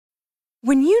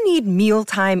When you need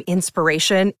mealtime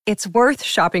inspiration, it's worth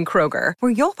shopping Kroger,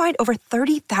 where you'll find over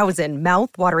 30,000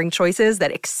 mouth-watering choices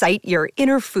that excite your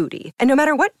inner foodie. And no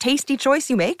matter what tasty choice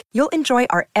you make, you'll enjoy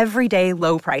our everyday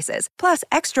low prices, plus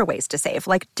extra ways to save,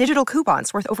 like digital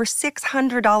coupons worth over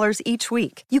 $600 each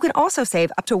week. You can also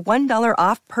save up to $1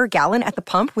 off per gallon at the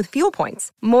pump with fuel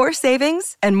points. More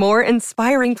savings and more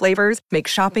inspiring flavors make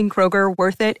shopping Kroger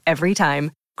worth it every time.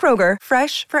 Kroger,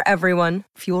 fresh for everyone.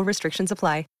 Fuel restrictions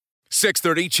apply.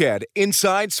 630 CHED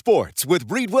Inside Sports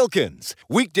with Reed Wilkins.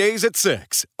 Weekdays at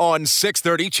 6 on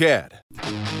 630 CHED.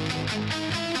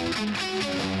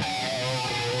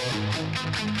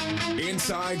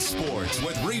 Inside Sports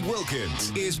with Reed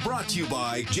Wilkins is brought to you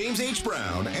by James H.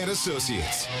 Brown and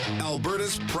Associates,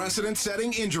 Alberta's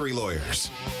precedent-setting injury lawyers.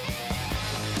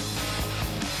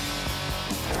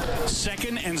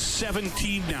 2nd and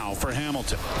 17 now for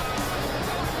Hamilton.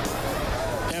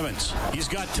 Evans, he's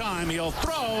got time, he'll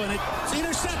throw, and it's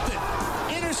intercepted.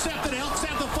 Intercepted, Elks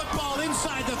have the football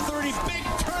inside the 30, big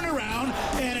turnaround,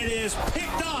 and it is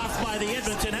picked off by the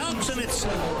Edmonton Elks, and it's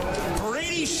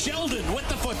Brady Sheldon with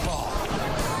the football.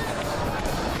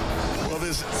 Well,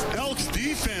 this Elks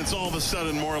defense all of a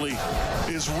sudden, Morley,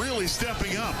 is really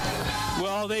stepping up.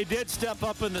 Well, they did step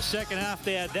up in the second half.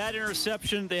 They had that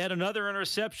interception. They had another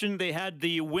interception. They had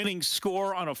the winning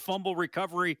score on a fumble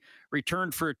recovery,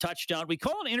 return for a touchdown. We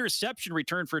call an interception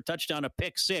return for a touchdown a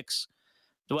pick six.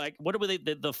 Like, what are they?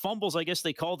 The fumbles, I guess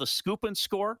they call the scoop and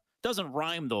score. Doesn't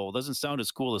rhyme, though. Doesn't sound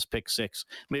as cool as pick six.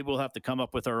 Maybe we'll have to come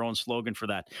up with our own slogan for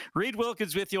that. Reed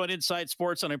Wilkins with you on Inside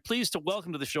Sports, and I'm pleased to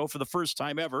welcome to the show for the first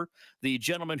time ever the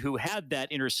gentleman who had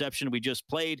that interception we just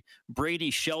played, Brady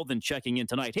Sheldon, checking in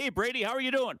tonight. Hey, Brady, how are you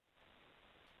doing?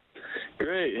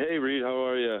 Great. Hey, Reed, how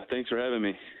are you? Thanks for having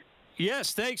me.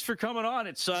 Yes, thanks for coming on.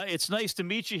 It's nice to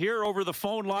meet you here over the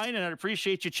phone line, and I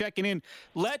appreciate you checking in.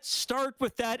 Let's start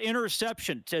with that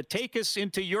interception. To take us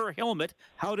into your helmet,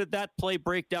 how did that play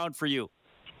break down for you?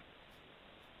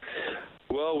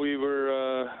 Well, we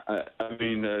were, it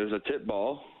was a tip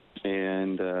ball,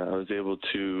 and I was able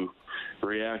to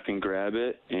react and grab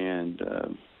it, and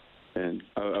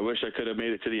I wish I could have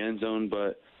made it to the end zone,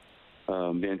 but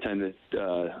the intended,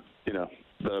 the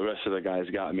rest of the guys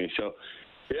got me. So,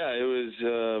 yeah, it was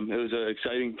an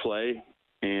exciting play,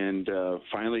 and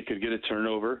finally could get a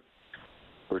turnover.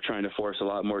 We're trying to force a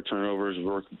lot more turnovers,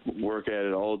 work at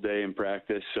it all day in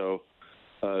practice. So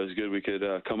it was good we could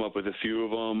come up with a few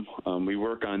of them. We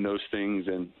work on those things,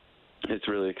 and it's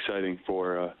really exciting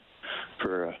for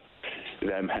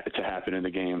them to happen in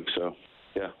the game. So,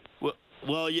 yeah.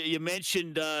 Well, you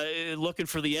mentioned looking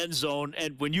for the end zone,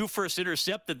 and when you first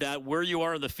intercepted that, where you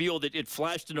are in the field, it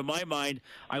flashed into my mind.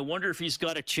 I wonder if he's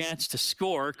got a chance to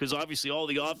score, because obviously all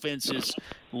the offense is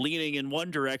leaning in one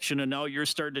direction, and now you're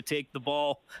starting to take the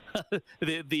ball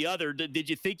the other. Did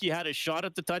you think you had a shot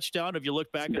at the touchdown? Have you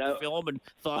looked back at the film and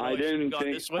thought, I should have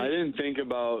gone this way? I didn't think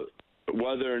about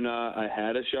whether or not I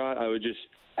had a shot. I would just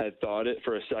had thought it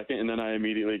for a second, and then I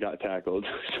immediately got tackled.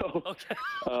 So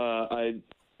okay.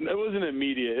 It wasn't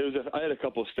immediate. I had a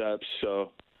couple steps,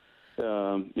 so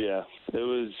it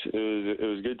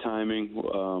was good timing,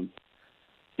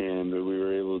 and we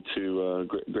were able to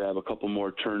grab a couple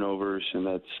more turnovers, and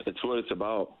that's what it's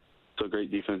about. So great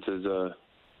defenses are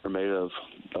made of.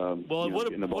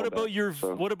 What about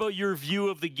your view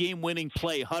of the game-winning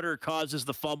play? Hutter causes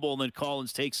the fumble, and then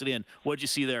Collins takes it in. What'd you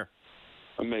see there?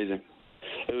 Amazing.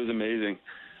 It was amazing.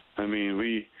 I mean,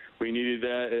 we needed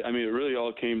that. I mean, it really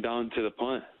all came down to the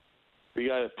punt. We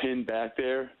got a pin back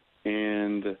there,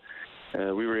 and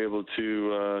we were able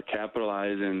to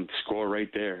capitalize and score right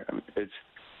there. I mean,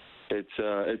 it's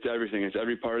everything. It's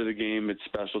every part of the game. It's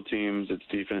special teams. It's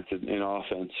defense and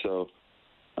offense. So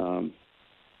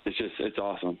it's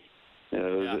awesome.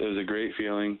 It was a great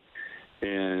feeling,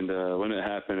 and when it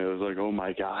happened, it was like, oh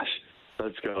my gosh,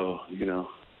 let's go.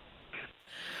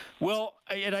 Well,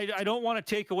 and I don't want to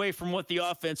take away from what the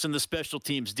offense and the special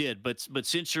teams did, but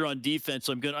since you're on defense,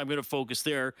 I'm gonna focus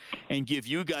there and give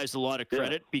you guys a lot of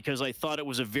credit because I thought it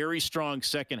was a very strong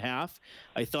second half.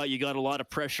 I thought you got a lot of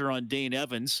pressure on Dane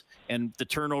Evans and the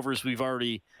turnovers we've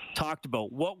already talked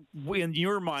about. What, in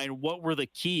your mind, what were the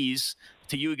keys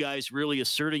to you guys really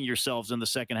asserting yourselves in the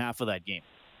second half of that game?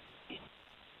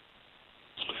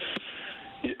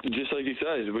 Just like you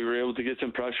said, we were able to get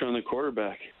some pressure on the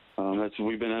quarterback. That's what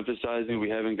we've been emphasizing. We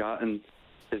haven't gotten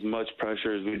as much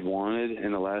pressure as we'd wanted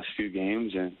in the last few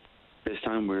games, and this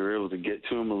time we were able to get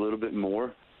to him a little bit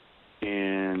more.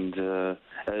 And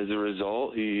as a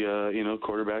result,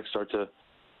 quarterbacks start to,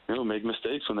 make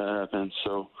mistakes when that happens.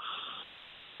 So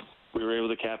we were able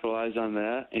to capitalize on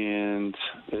that, and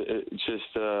it's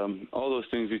just all those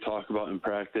things we talk about in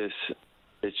practice.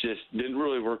 it just didn't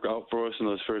really work out for us in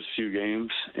those first few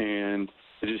games. And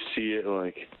to just see it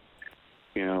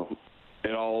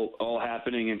it all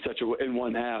happening in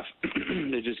one half,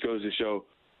 it just goes to show.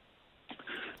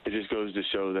 It just goes to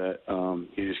show that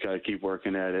you just got to keep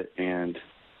working at it and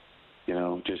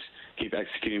just keep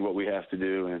executing what we have to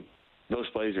do. And those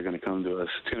plays are going to come to us.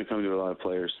 It's going to come to a lot of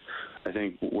players. I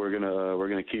think we're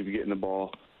gonna keep getting the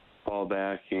ball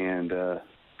back, and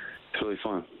it's really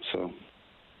fun. So.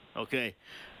 Okay,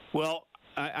 well,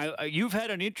 you've had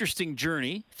an interesting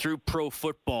journey through pro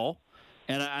football,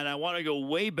 and I want to go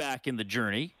way back in the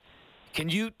journey. Can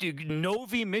you do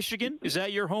Novi, Michigan? Is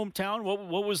that your hometown?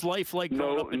 What was life like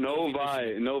growing up in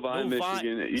Novi,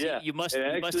 Michigan? Yeah, you must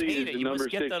hate it. You must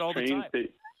get that all the time.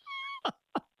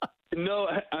 No,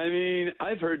 I mean,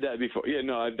 I've heard that before. Yeah,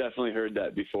 no, I've definitely heard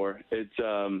that before. It's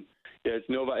it's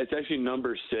Novi. It's actually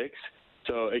number 6,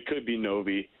 so it could be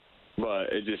Novi, but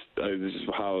this is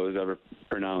how it was ever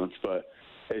pronounced. But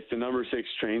it's the number 6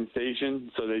 train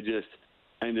station, so they just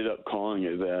ended up calling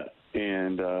it that.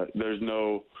 And there's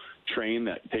no train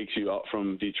that takes you out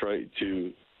from Detroit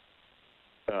to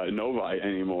Novi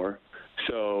anymore.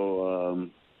 So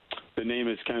the name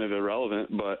is kind of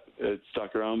irrelevant, but it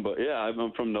stuck around. But yeah,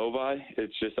 I'm from Novi.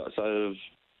 It's just outside of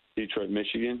Detroit,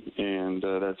 Michigan, and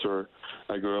that's where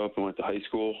I grew up and went to high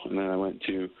school. And then I went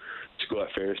to school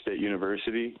at Ferris State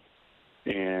University,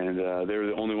 and they were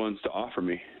the only ones to offer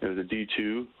me. It was a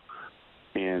D2,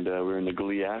 and we were in the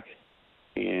GLIAC,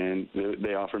 and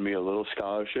they offered me a little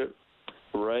scholarship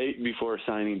right before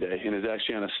signing day, and it was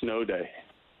actually on a snow day.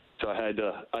 So I had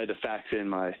to fax in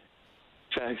my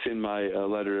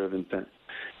letter of intent,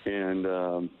 and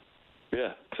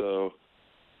so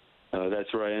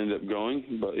that's where I ended up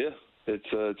going. But yeah,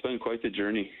 it's been quite the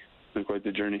journey.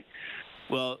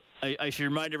 Well, I should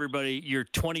remind everybody you're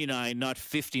 29, not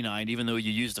 59, even though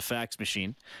you used a fax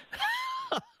machine.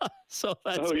 So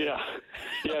that's right,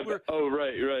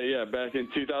 yeah, back in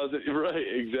 2000, right,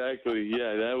 exactly,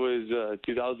 yeah, that was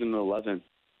 2011,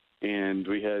 and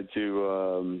we had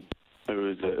to. It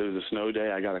was a snow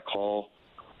day. I got a call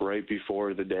right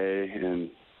before the day, and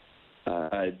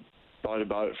I thought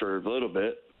about it for a little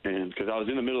bit, and because I was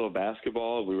in the middle of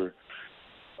basketball, we were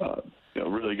a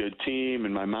really good team,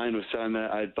 and my mind was set on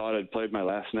that. I thought I'd played my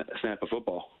last snap of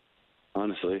football,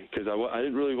 honestly, because I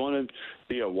didn't really want to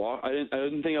be a walk. I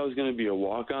didn't think I was going to be a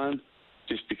walk-on,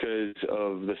 just because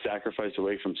of the sacrifice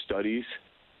away from studies,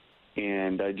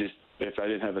 and if I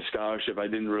didn't have a scholarship, I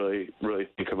didn't really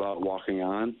think about walking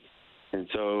on. And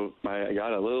so I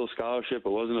got a little scholarship. It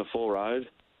wasn't a full ride,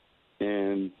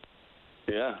 and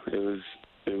yeah, it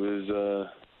was.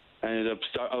 I ended up.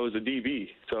 I was a DB,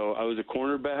 so I was a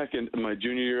cornerback in my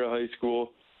junior year of high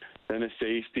school, then a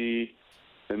safety,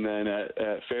 and then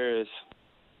at Ferris,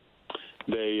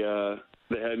 they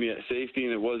had me at safety,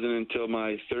 and it wasn't until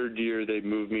my third year they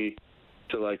moved me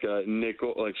to like a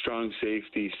nickel, like strong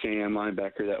safety, Sam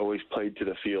linebacker that always played to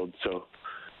the field. So.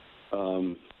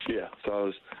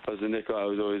 So I was a nickel. I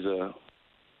was always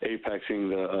apexing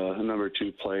the number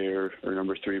 2 player or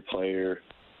number 3 player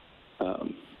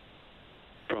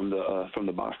from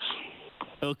the box.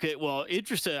 Okay, well,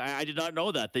 interesting. I did not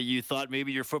know that you thought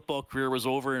maybe your football career was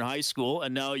over in high school,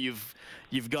 and now you've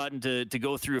gotten to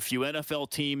go through a few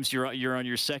NFL teams. You're on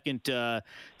your second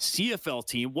CFL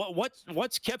team.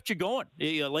 What's kept you going?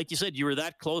 Like you said, you were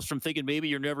that close from thinking maybe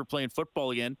you're never playing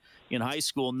football again in high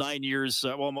school. 9 years,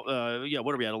 what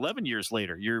are we at? 11 years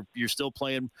later, you're still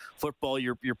playing football.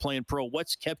 You're playing pro.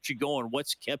 What's kept you going?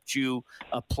 What's kept you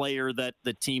a player that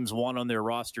the teams want on their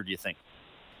roster, do you think?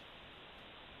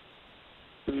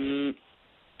 I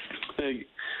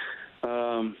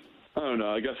don't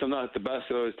know. I guess I'm not the best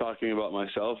at always talking about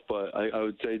myself, but I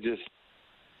would say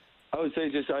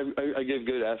I give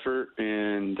good effort,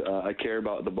 and I care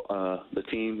about the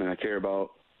team, and I care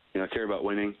about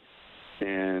winning,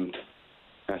 and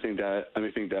I think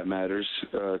that matters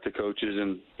to coaches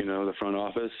and the front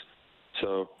office.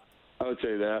 So I would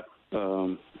say that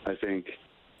I think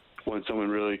when someone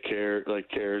really cares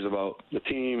about the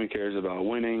team and cares about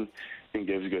winning and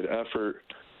gives good effort,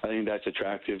 I think that's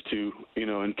attractive to,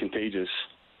 and contagious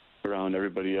around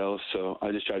everybody else. So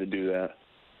I just try to do that.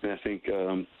 And I think,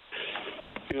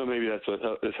 maybe that's what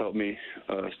has helped me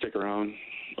stick around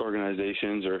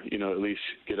organizations or, at least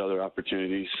get other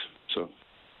opportunities. So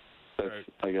that's, right,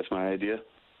 I guess, my idea.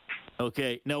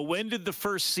 Okay. Now, when was the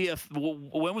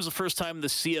first time the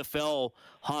CFL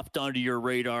hopped onto your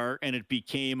radar and it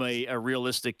became a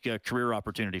realistic career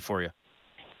opportunity for you?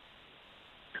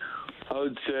 I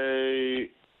would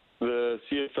say the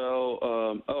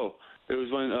CFL. It was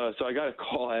when. So I got a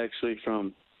call actually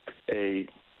from a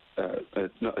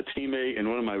a teammate and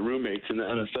one of my roommates in the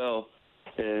NFL,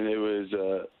 and it was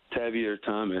Tavier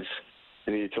Thomas,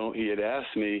 and he had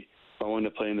asked me if I wanted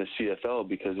to play in the CFL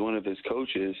because one of his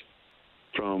coaches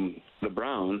from the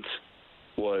Browns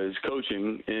was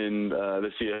coaching in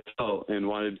the CFL and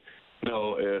wanted to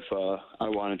know if I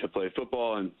wanted to play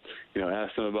football, and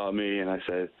asked him about me, and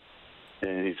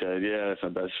he said, yeah, that's my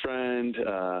best friend.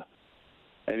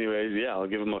 Anyways, yeah, I'll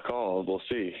give him a call. We'll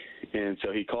see. And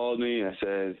so he called me, and I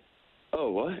said, oh,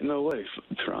 what? No way,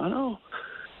 Toronto?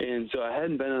 And so I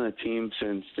hadn't been on a team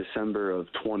since December of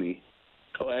 20.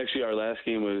 Oh, actually, our last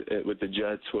game with the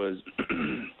Jets was,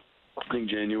 I think,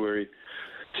 January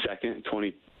 2nd,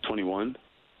 2021.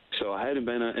 So I hadn't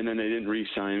been, and then they didn't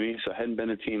re-sign me, so I hadn't been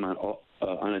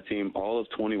on a team all of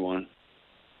 21.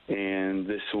 And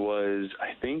this was,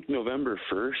 I think, November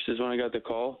 1st is when I got the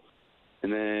call,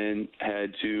 and then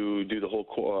had to do the whole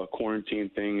quarantine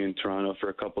thing in Toronto for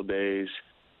a couple days.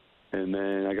 And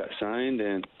then I got signed,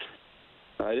 and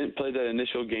I didn't play that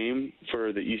initial game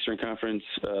for the Eastern Conference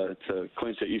to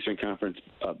clinch the Eastern Conference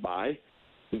bye,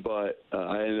 but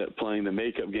I ended up playing the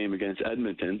makeup game against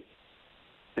Edmonton.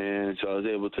 And so I was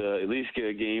able to at least get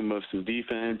a game of some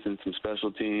defense and some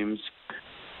special teams.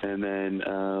 And then,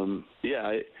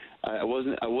 I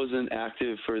wasn't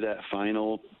active for that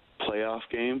final playoff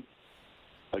game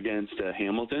against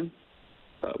Hamilton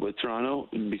with Toronto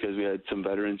because we had some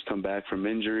veterans come back from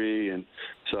injury, and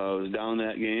so I was down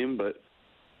that game. But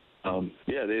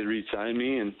they had re-signed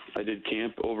me, and I did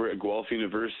camp over at Guelph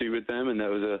University with them, and that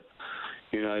was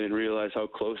I didn't realize how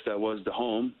close that was to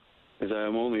home, as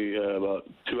I'm only about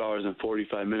 2 hours and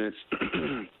 45 minutes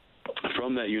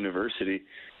from that university.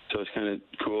 So it's kind of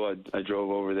cool. I drove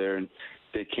over there and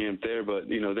they camped there, but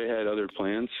they had other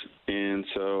plans, and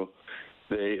so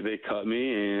they cut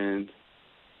me, and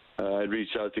I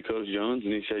reached out to Coach Jones,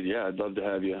 and he said, "Yeah, I'd love to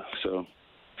have you." So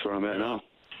that's where I'm at now.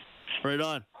 Right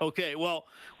on. Okay, well,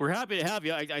 we're happy to have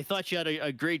you. I thought you had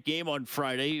a great game on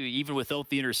Friday, even without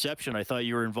the interception. I thought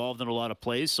you were involved in a lot of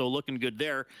plays, so looking good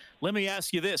there. Let me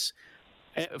ask you this.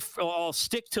 I'll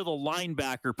stick to the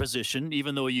linebacker position,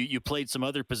 even though you played some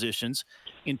other positions.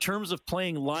 In terms of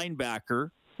playing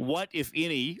linebacker, what, if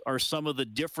any, are some of the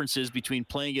differences between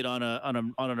playing it on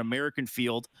an American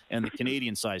field and the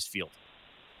Canadian-sized field?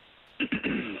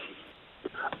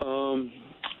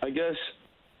 I guess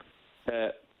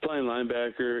playing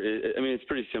linebacker, it's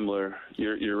pretty similar.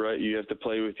 You're right. You have to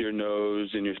play with your nose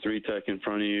and your three tech in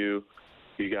front of you.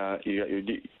 You got your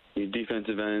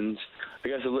defensive ends. I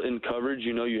guess in coverage,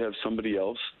 you have somebody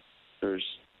else. There's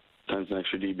sometimes an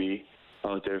extra DB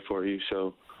out there for you.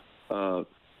 So,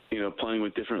 playing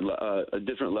with different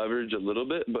leverage a little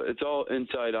bit, but it's all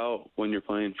inside out when you're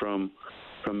playing from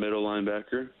middle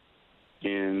linebacker.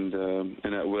 And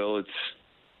at will,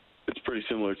 it's pretty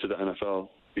similar to the NFL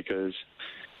because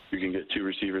you can get two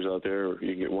receivers out there, or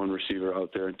you can get one receiver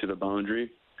out there to the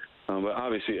boundary. But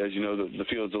obviously, as you know, the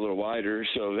field's a little wider,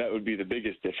 so that would be the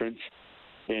biggest difference.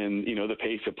 And, the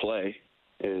pace of play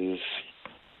is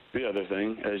the other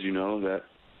thing, as you know, that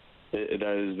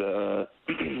is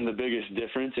the biggest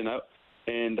difference.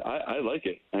 And I like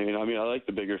it. I like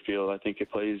the bigger field. I think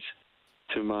it plays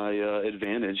to my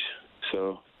advantage.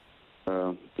 So,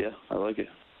 I like it.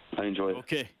 I enjoy it.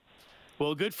 Okay.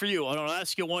 Well, good for you. I'll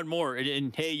ask you one more.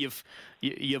 And hey, you've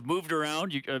moved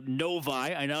around. Novi,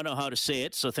 I now know how to say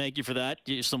it, so thank you for that.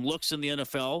 Some looks in the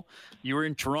NFL. You were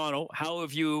in Toronto. How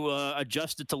have you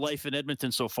adjusted to life in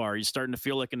Edmonton so far? Are you starting to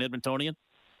feel like an Edmontonian?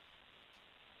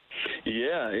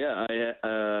 Yeah.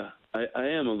 I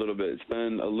am a little bit. It's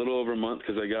been a little over a month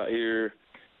because I got here,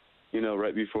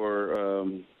 right before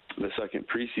the second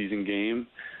preseason game.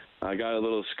 I got a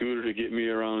little scooter to get me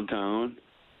around town.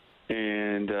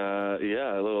 And, a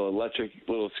little electric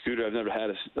scooter. I've never had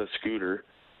a scooter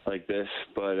like this,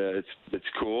 but it's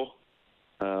cool.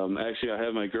 Actually, I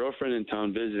have my girlfriend in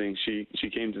town visiting. She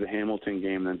came to the Hamilton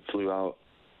game and flew out.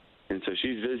 And so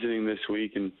she's visiting this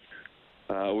week, and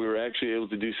we were actually able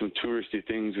to do some touristy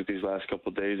things with these last couple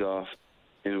of days off.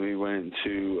 And we went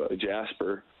to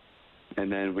Jasper,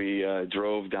 and then we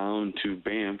drove down to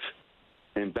Banff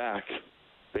and back,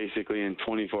 basically in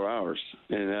 24 hours,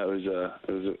 and that was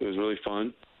it was really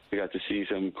fun. We got to see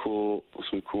some cool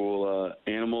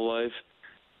animal life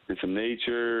and some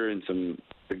nature and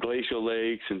the glacial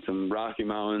lakes and some Rocky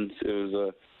Mountains. It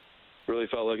was really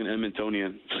felt like an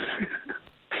Edmontonian.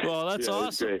 Well, that's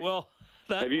awesome. Well,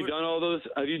 have you done all those?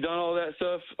 Have you done all that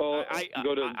stuff? Go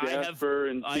to Jasper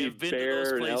and see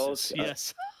bear and elk.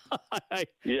 Yes.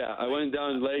 I went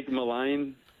down Lake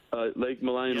Malign. Yes.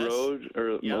 Road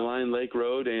or Malign Lake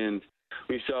Road, and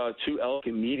we saw two elk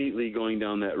immediately going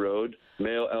down that road.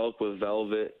 Male elk with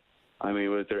velvet I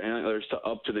mean, with their antlers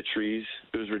up to the trees.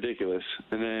 It was ridiculous.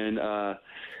 And then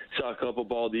saw a couple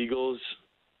bald eagles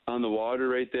on the water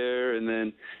right there. And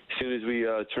then as soon as we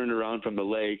turned around from the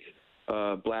lake,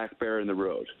 black bear in the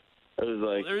road. It was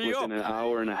like within an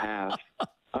hour and a half.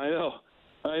 I know.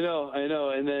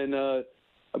 And then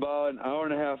about an hour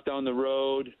and a half down the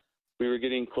road, we were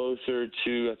getting closer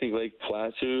to, I think, Lake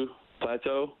Plateau,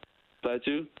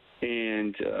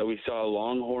 and we saw a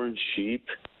longhorn sheep,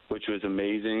 which was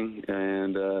amazing,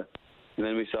 and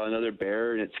then we saw another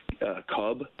bear and its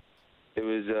cub. It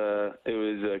was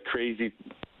a crazy,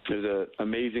 it was an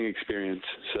amazing experience.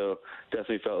 So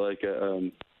definitely felt like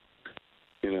an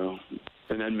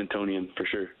Edmontonian for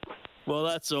sure. Well,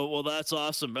 that's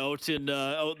awesome. Out in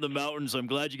the mountains. I'm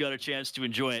glad you got a chance to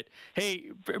enjoy it. Hey,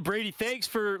 Brady, thanks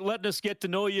for letting us get to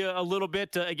know you a little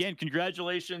bit. Again,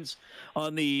 congratulations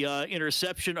on the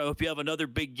interception. I hope you have another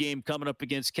big game coming up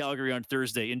against Calgary on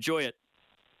Thursday. Enjoy it.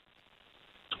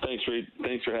 Thanks, Reed.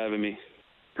 Thanks for having me.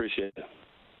 Appreciate it.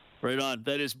 Right on.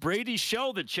 That is Brady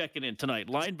Sheldon checking in tonight,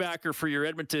 linebacker for your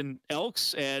Edmonton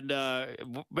Elks, and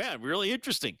man, really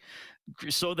interesting.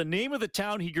 So the name of the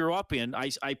town he grew up in,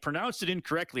 I pronounced it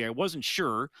incorrectly. I wasn't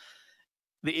sure.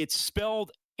 It's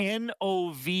spelled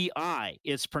N-O-V-I.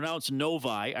 It's pronounced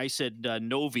Novi. I said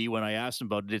Novi when I asked him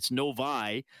about it. It's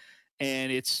Novi,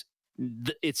 and it's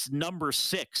number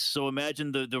 6. So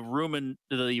imagine the Roman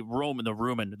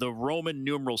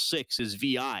numeral 6 is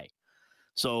VI.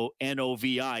 So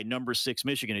N-O-V-I, number 6,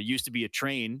 Michigan. It used to be a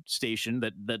train station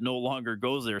that no longer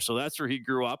goes there. So that's where he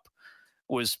grew up,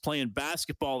 was playing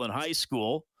basketball in high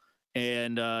school.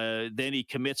 And then he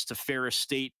commits to Ferris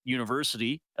State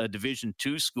University, a Division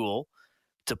II school,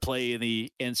 to play in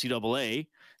the NCAA,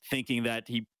 thinking that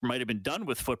he might have been done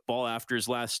with football after his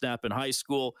last snap in high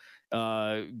school.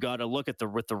 Got a look at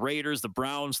with the Raiders, the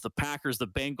Browns, the Packers, the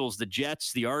Bengals, the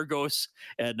Jets, the Argos,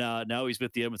 and now he's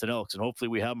with the Edmonton Elks, and hopefully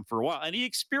we have him for a while. And he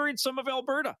experienced some of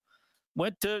Alberta.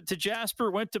 Went to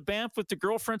Jasper, went to Banff with the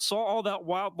girlfriend, saw all that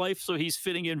wildlife, so he's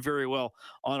fitting in very well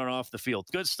on and off the field.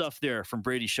 Good stuff there from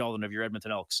Brady Sheldon of your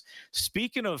Edmonton Elks.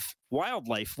 Speaking of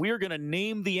wildlife, we are going to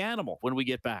name the animal when we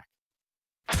get back.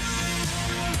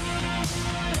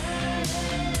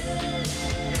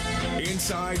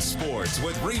 Inside Sports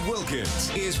with Reed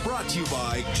Wilkins is brought to you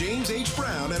by James H.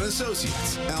 Brown and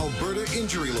Associates, Alberta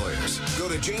Injury Lawyers. Go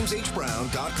to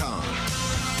jameshbrown.com.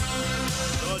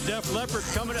 Oh, Def Leppard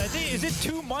coming. I think, is it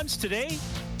 2 months today?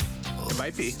 It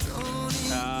might be.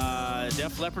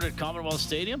 Def Leppard at Commonwealth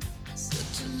Stadium.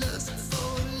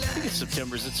 I think it's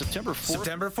September. Is it September 4th?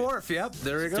 September 4th. Yep,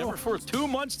 there you go. September 4th. 2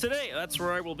 months today. That's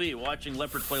where I will be watching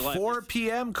Leopard play live. 4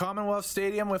 p.m. Commonwealth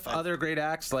Stadium with other great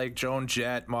acts like Joan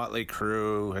Jett, Motley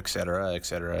Crue, etc.,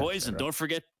 etc. Poison. Don't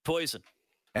forget Poison.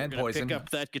 And Poison. Pick up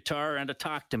that guitar and to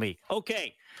talk to me.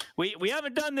 Okay. We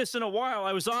haven't done this in a while.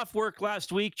 I was off work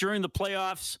last week during the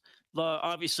playoffs.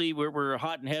 Obviously, we're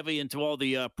hot and heavy into all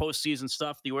the postseason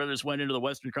stuff. The Oilers went into the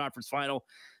Western Conference Final.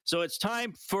 So it's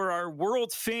time for our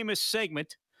world-famous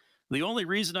segment. The only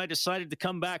reason I decided to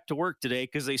come back to work today,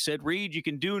 because they said, Reed, you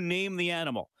can name the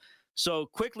animal. So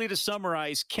quickly to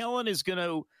summarize, Kellen is going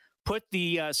to put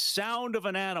the sound of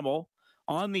an animal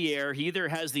on the air. He either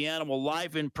has the animal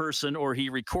live in person or he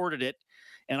recorded it,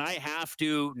 and I have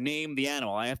to name the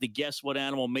animal. I have to guess what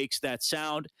animal makes that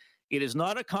sound. It is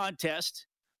not a contest.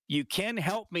 You can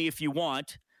help me if you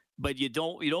want, but you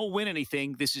don't win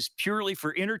anything. This is purely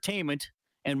for entertainment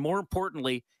and, more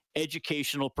importantly,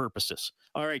 educational purposes.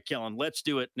 All right, Kellen, let's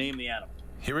do it. Name the animal.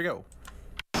 Here we go.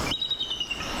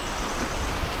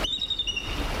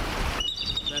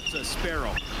 That's a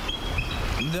sparrow.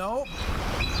 No.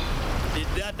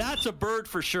 That's a bird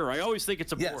for sure. I always think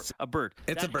it's a bird. Yes. A bird.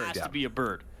 It's that a bird, has yeah. to be a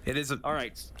bird. It is. All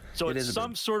right. So it's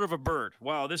some sort of a bird.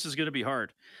 Wow, this is going to be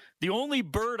hard. The only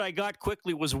bird I got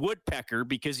quickly was woodpecker,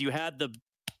 because you had the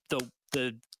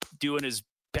doing his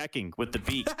pecking with the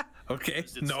beak. Okay.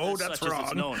 No, that's wrong.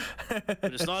 It's known.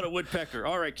 But it's not a woodpecker.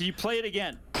 All right. Can you play it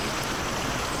again?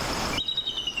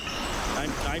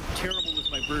 I'm terrible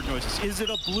with my bird noises. Is it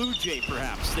a blue jay,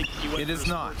 perhaps? It is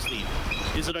not.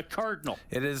 Is it a cardinal?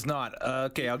 It is not.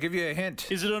 Okay, I'll give you a hint.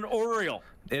 Is it an oriole?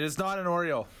 It is not an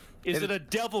oriole. Is it a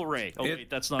devil ray? Oh, wait,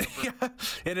 that's not a bird. Yeah,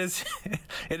 it is.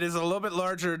 It is a little bit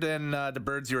larger than the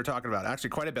birds you were talking about.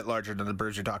 Actually, quite a bit larger than the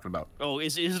birds you're talking about. Oh,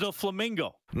 is it a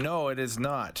flamingo? No, it is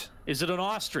not. Is it an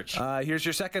ostrich? Here's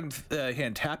your second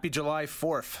hint. Happy July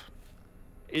 4th.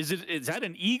 Is that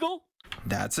an eagle?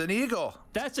 That's an eagle.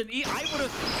 That's an eagle. I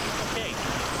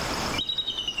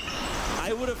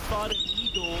would have thought an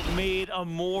eagle made a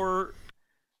more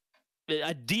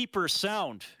a deeper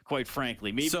sound, quite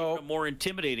frankly, maybe a more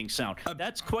intimidating sound.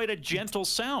 That's quite a gentle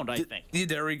sound, I think.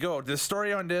 There we go. The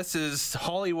story on this is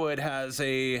Hollywood has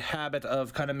a habit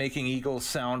of kind of making eagles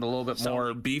sound a little bit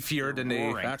more beefier than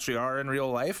they actually are in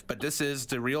real life, but this is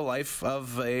the real life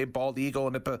of a bald eagle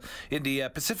in the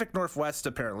Pacific Northwest,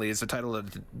 apparently, is the title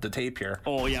of the tape here.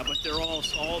 Oh, yeah, but they're all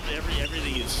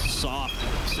everything is soft in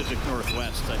the Pacific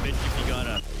Northwest. I bet if you got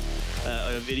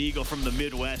an eagle from the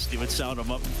Midwest, it would sound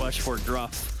much more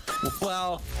gruff.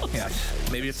 Well, yeah,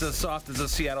 maybe it's as soft as a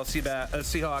Seattle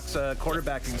Seahawks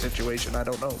quarterbacking situation. I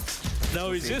don't know. Now,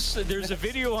 there's a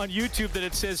video on YouTube that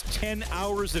it says 10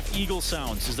 hours of eagle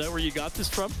sounds. Is that where you got this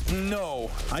from? No,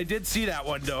 I did see that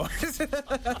one, though.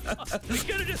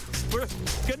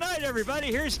 Good night, everybody.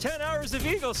 Here's 10 hours of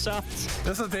eagle sounds.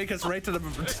 This will take us right to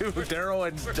Darryl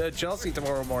and Chelsea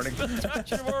tomorrow morning.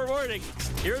 Tomorrow morning.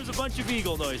 Here's a bunch of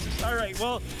eagle noises. All right,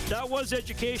 well, that was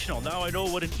educational. Now I know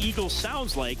what an eagle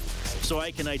sounds like, so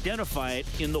I can identify it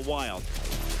in the wild.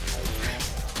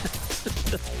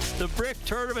 The Brick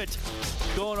Tournament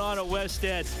going on at West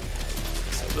End.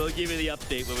 We'll give you the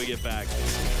update when we get back.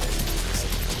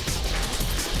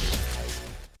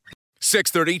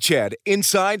 630 CHED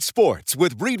Inside Sports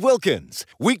with Reed Wilkins.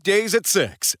 Weekdays at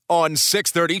 6 on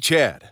 630 CHED.